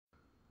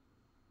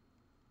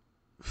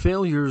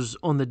Failures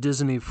on the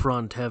Disney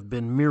front have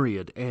been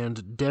myriad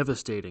and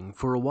devastating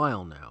for a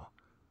while now.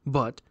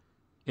 But,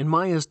 in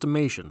my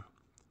estimation,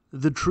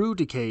 the true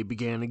decay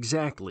began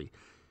exactly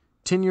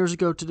 10 years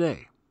ago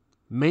today,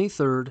 May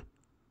 3rd,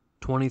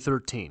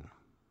 2013.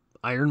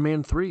 Iron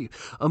Man 3,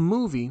 a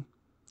movie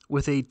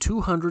with a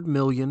 $200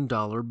 million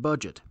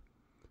budget.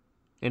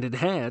 And it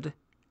had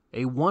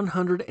a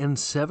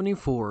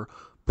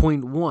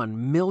 $174.1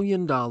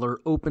 million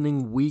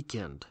opening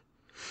weekend.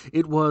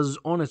 It was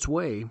on its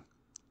way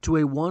to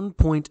a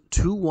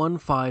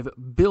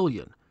 $1.215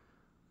 billion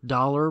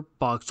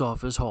box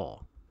office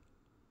haul.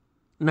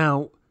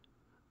 Now,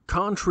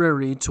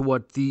 contrary to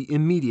what the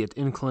immediate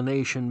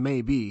inclination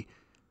may be,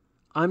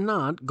 I'm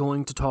not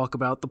going to talk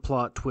about the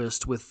plot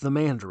twist with the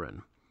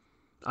Mandarin.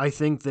 I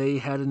think they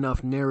had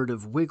enough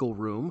narrative wiggle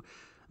room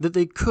that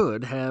they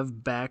could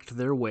have backed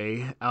their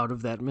way out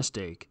of that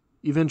mistake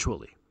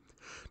eventually.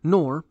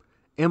 Nor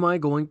am I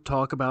going to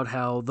talk about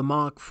how the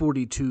Mach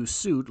 42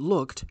 suit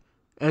looked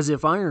as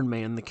if Iron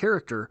Man, the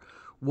character,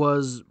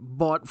 was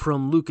bought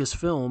from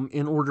Lucasfilm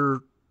in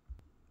order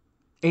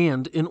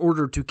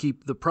to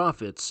keep the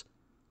profits,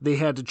 they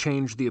had to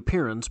change the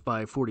appearance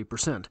by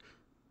 40%.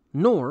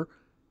 Nor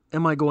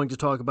am I going to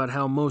talk about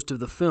how most of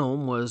the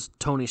film was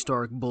Tony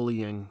Stark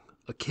bullying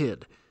a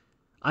kid.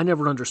 I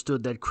never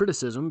understood that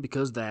criticism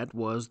because that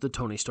was the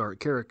Tony Stark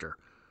character.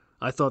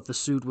 I thought the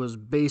suit was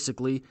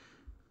basically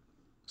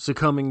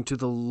succumbing to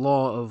the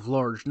law of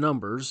large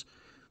numbers.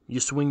 You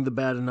swing the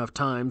bat enough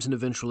times and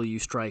eventually you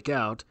strike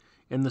out,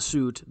 and the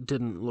suit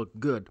didn't look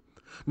good.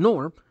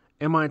 Nor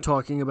am I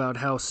talking about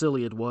how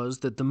silly it was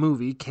that the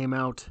movie came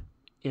out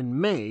in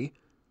May,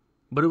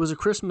 but it was a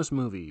Christmas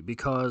movie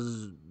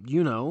because,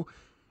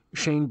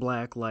 Shane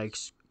Black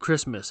likes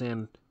Christmas,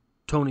 and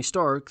Tony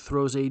Stark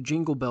throws a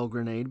Jingle Bell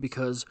grenade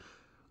because,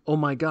 oh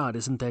my God,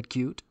 isn't that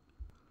cute?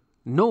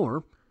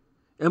 Nor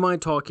am I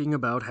talking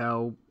about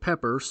how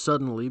Pepper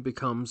suddenly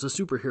becomes a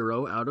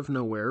superhero out of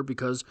nowhere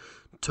because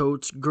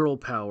totes girl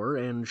power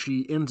and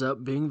she ends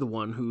up being the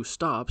one who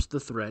stops the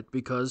threat,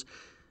 because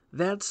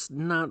that's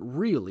not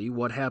really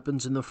what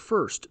happens in the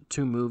first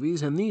two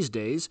movies, and these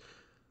days,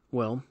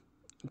 well,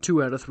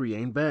 2 out of 3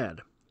 ain't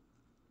bad.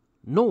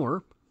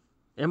 Nor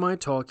am I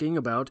talking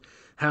about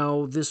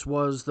how this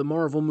was the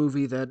Marvel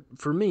movie that,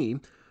 for me,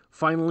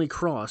 finally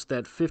crossed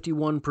that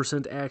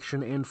 51%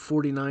 action and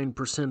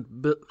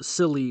 49%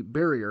 silly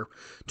barrier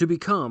to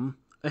become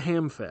a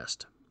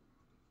hamfest.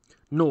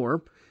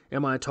 Nor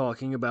am I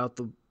talking about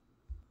the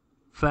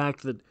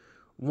fact that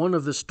one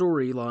of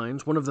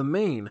the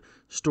main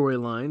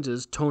storylines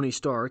is Tony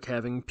Stark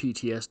having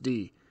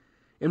PTSD.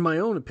 In my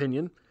own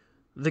opinion,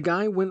 the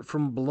guy went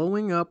from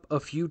blowing up a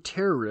few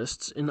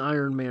terrorists in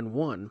Iron Man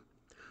 1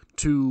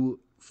 to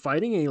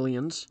fighting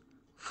aliens,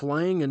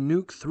 flying a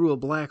nuke through a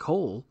black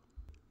hole,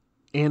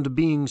 and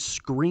being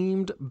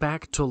screamed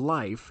back to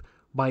life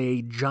by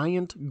a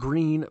giant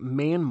green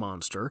man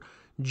monster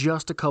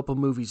just a couple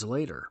movies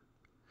later.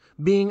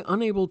 Being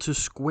unable to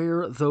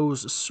square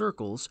those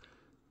circles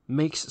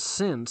makes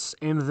sense,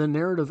 and the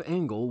narrative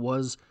angle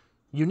was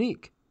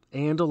unique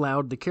and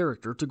allowed the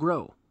character to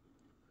grow.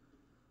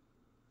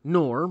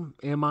 Nor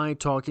am I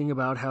talking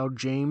about how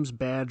James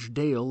Badge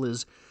Dale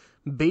is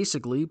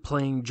basically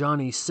playing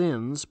Johnny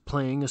Sins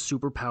playing a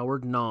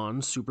superpowered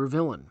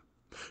non-supervillain.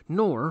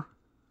 Nor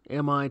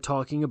am I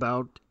talking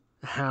about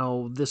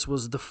how this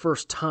was the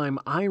first time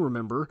I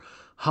remember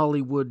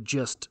Hollywood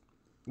just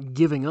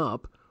giving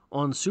up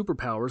on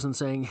superpowers and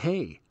saying,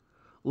 hey,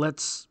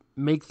 let's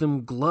make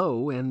them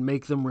glow and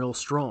make them real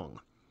strong.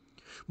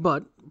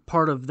 But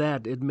part of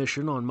that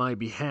admission on my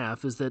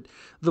behalf is that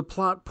the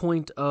plot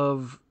point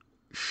of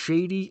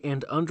shady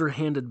and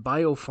underhanded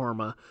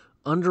biopharma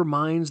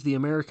undermines the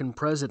American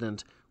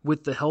president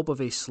with the help of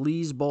a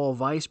sleazeball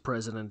vice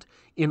president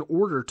in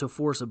order to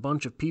force a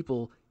bunch of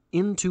people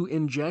into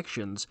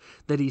injections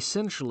that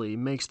essentially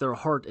makes their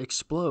heart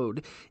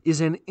explode is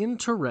an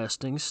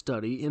interesting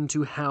study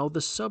into how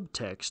the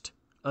subtext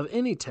of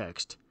any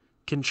text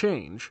can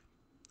change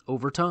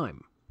over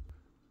time,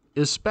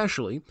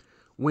 especially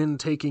when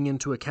taking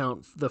into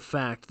account the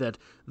fact that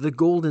the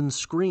Golden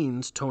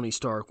Screen's Tony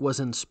Stark was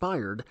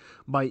inspired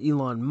by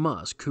Elon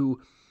Musk,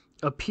 who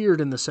appeared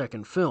in the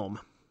second film.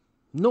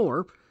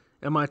 Nor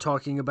am I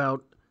talking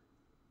about...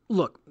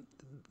 Look,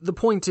 the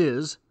point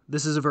is,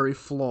 this is a very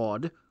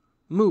flawed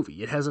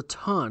movie. It has a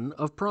ton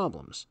of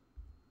problems.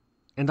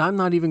 And I'm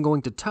not even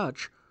going to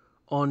touch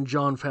on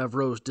Jon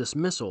Favreau's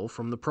dismissal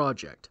from the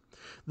project.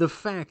 The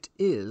fact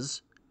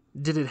is,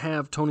 did it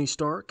have Tony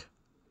Stark?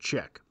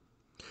 Check.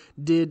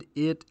 Did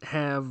it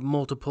have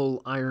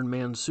multiple Iron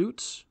Man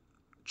suits?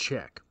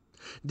 Check.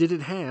 Did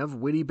it have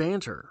witty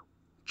banter?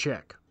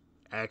 Check.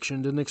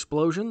 Action and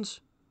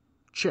explosions?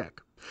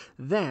 Check.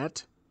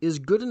 That is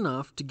good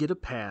enough to get a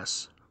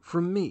pass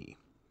from me.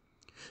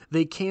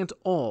 They can't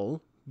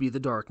all be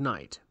the Dark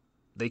Knight.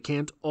 They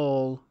can't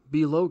all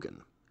be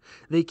Logan.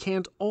 They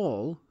can't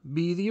all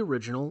be the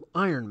original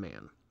Iron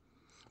Man.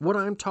 What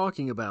I'm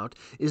talking about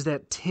is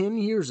that 10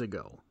 years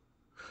ago,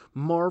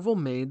 Marvel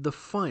made the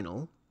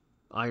final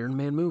Iron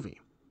Man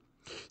movie.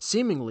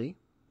 seemingly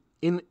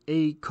in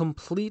a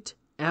complete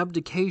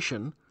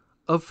abdication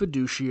of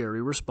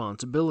fiduciary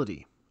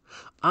responsibility.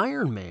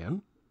 Iron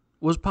Man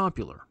was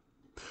popular.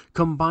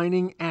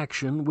 Combining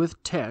action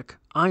with tech,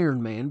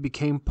 Iron Man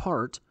became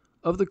part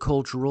of the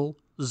cultural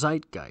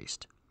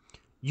zeitgeist.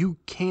 You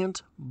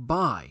can't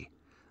buy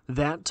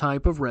that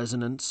type of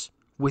resonance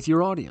with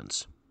your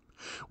audience.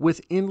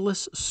 With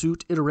endless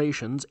suit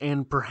iterations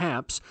and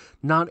perhaps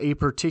not a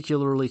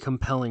particularly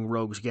compelling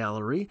rogues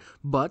gallery,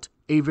 but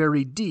a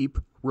very deep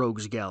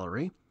rogues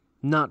gallery,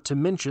 not to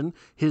mention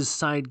his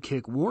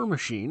sidekick War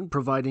Machine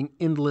providing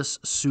endless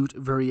suit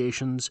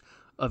variations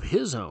of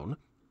his own,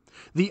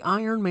 the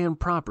Iron Man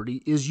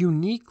property is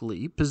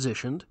uniquely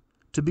positioned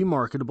to be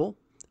marketable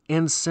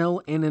and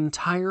sell an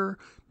entire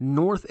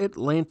North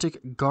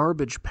Atlantic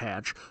garbage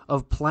patch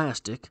of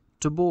plastic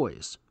to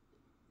boys.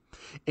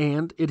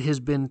 And it has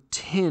been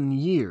 10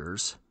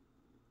 years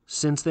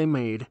since they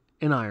made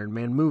an Iron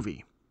Man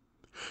movie.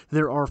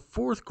 There are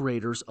fourth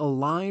graders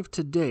alive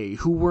today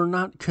who were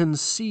not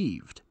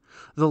conceived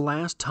the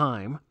last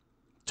time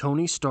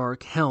Tony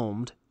Stark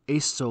helmed a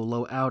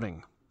solo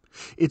outing.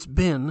 It's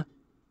been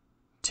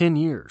 10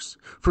 years.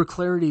 For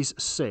clarity's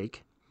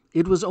sake,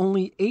 it was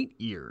only 8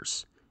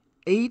 years.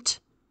 8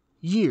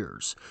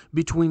 years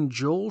between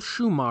Joel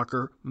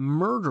Schumacher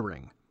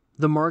murdering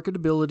the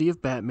marketability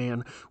of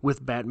Batman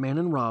with Batman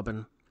and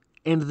Robin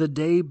and the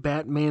day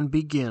Batman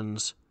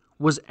Begins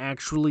was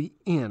actually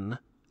in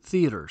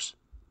theaters.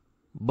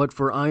 But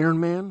for Iron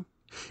Man,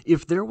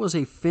 if there was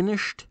a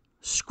finished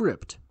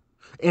script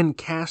and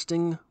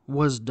casting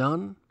was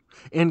done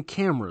and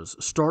cameras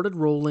started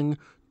rolling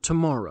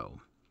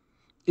tomorrow,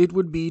 it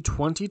would be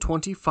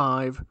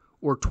 2025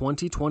 or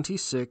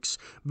 2026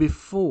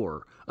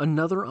 before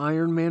another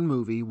Iron Man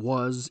movie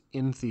was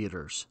in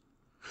theaters.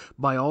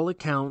 By all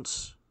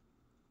accounts,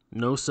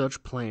 no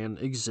such plan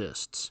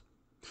exists.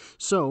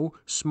 So,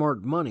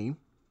 smart money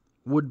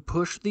would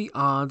push the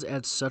odds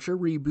at such a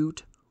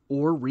reboot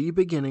or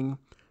re-beginning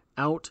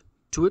out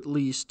to at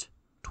least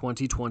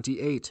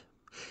 2028.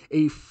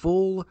 A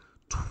full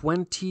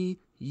 20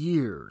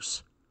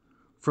 years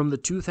from the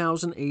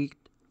 2008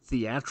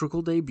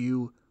 theatrical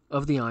debut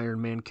of the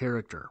Iron Man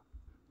character.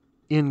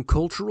 In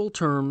cultural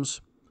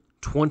terms,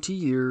 20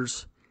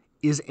 years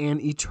is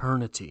an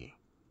eternity.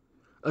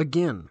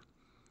 Again,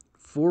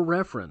 for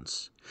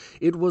reference,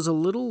 it was a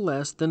little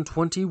less than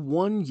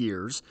 21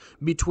 years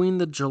between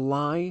the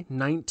July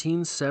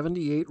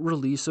 1978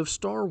 release of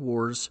Star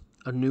Wars: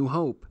 A New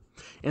Hope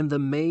and the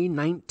May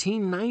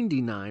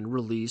 1999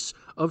 release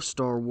of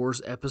Star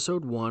Wars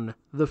Episode I: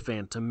 The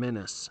Phantom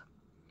Menace.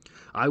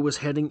 I was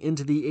heading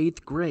into the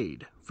 8th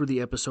grade for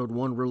the Episode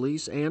I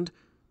release, and,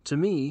 to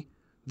me,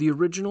 the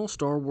original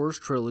Star Wars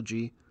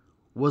trilogy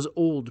was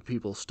old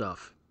people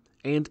stuff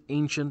and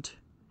ancient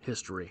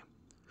history.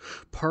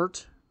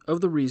 Part of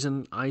the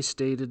reason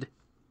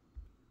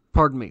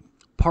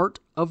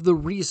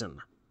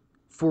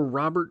for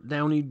Robert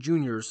Downey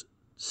Jr.'s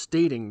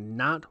stating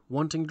not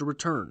wanting to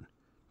return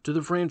to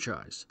the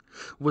franchise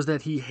was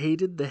that he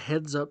hated the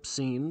heads-up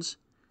scenes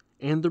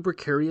and the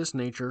precarious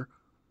nature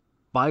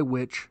by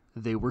which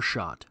they were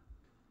shot.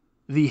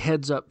 The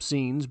heads-up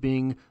scenes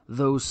being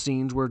those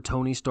scenes where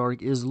Tony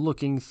Stark is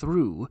looking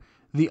through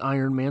the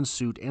Iron Man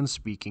suit and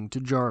speaking to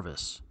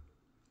Jarvis.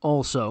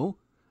 Also,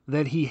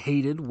 that he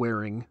hated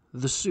wearing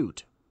the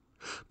suit.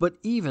 But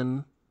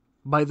even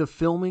by the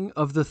filming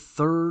of the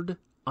third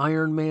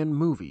Iron Man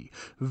movie,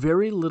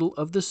 very little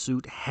of the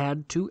suit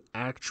had to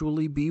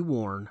actually be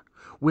worn,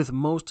 with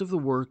most of the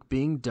work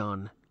being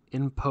done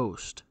in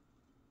post.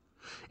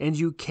 And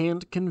you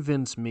can't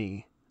convince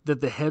me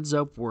that the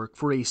heads-up work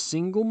for a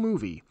single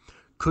movie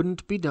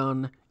couldn't be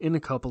done in a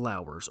couple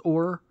hours,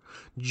 or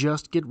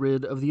just get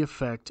rid of the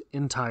effect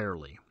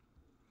entirely.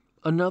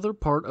 Another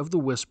part of the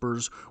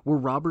whispers were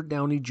Robert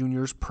Downey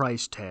Jr.'s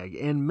price tag,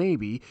 and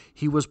maybe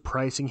he was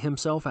pricing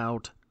himself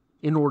out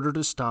in order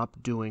to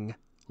stop doing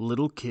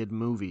little kid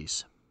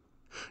movies.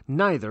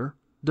 Neither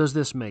does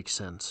this make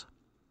sense.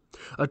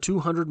 A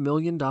 $200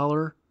 million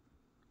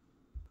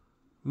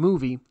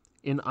movie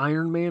in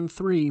Iron Man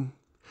 3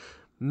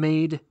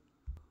 made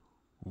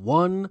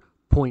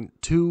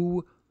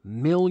 $1.2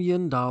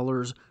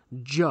 million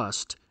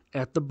just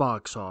at the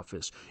box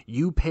office.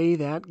 You pay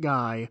that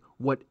guy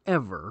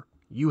whatever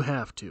you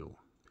have to,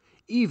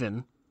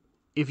 even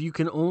if you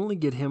can only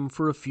get him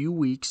for a few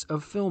weeks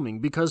of filming,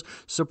 because,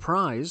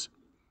 surprise,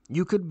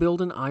 you could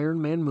build an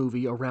Iron Man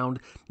movie around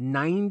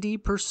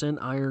 90%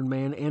 Iron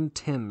Man and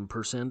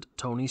 10%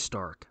 Tony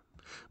Stark.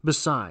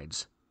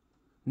 Besides,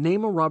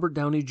 name a Robert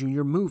Downey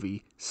Jr.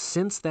 movie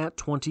since that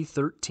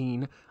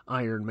 2013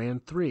 Iron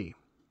Man 3.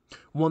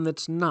 One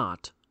that's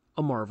not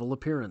a Marvel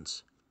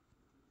appearance.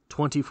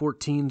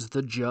 2014's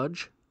The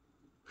Judge?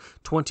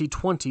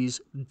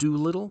 2020's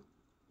Doolittle?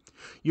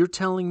 You're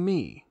telling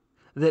me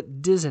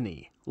that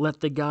Disney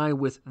let the guy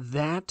with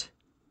that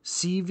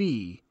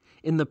CV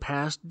in the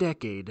past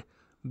decade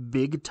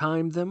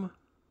big-time them?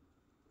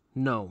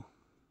 No.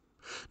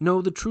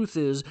 No, the truth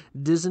is,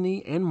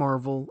 Disney and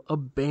Marvel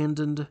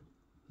abandoned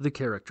the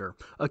character.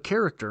 A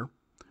character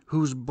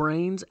whose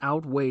brains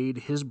outweighed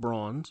his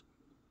brawn,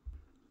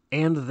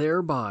 and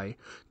thereby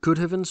could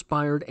have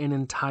inspired an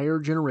entire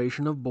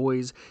generation of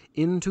boys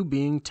into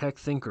being tech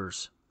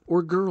thinkers,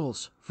 or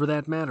girls for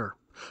that matter.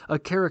 A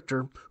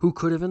character who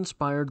could have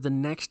inspired the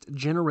next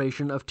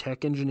generation of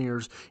tech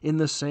engineers in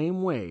the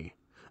same way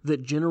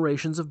that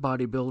generations of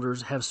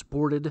bodybuilders have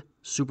sported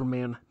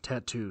Superman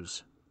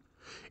tattoos.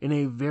 In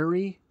a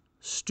very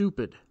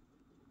stupid,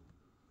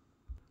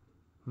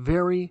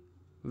 very,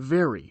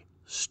 very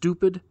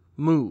stupid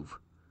move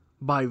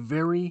by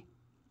very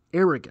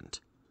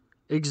arrogant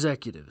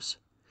executives,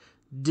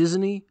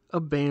 Disney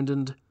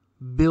abandoned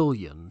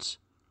billions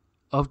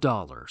of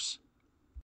dollars.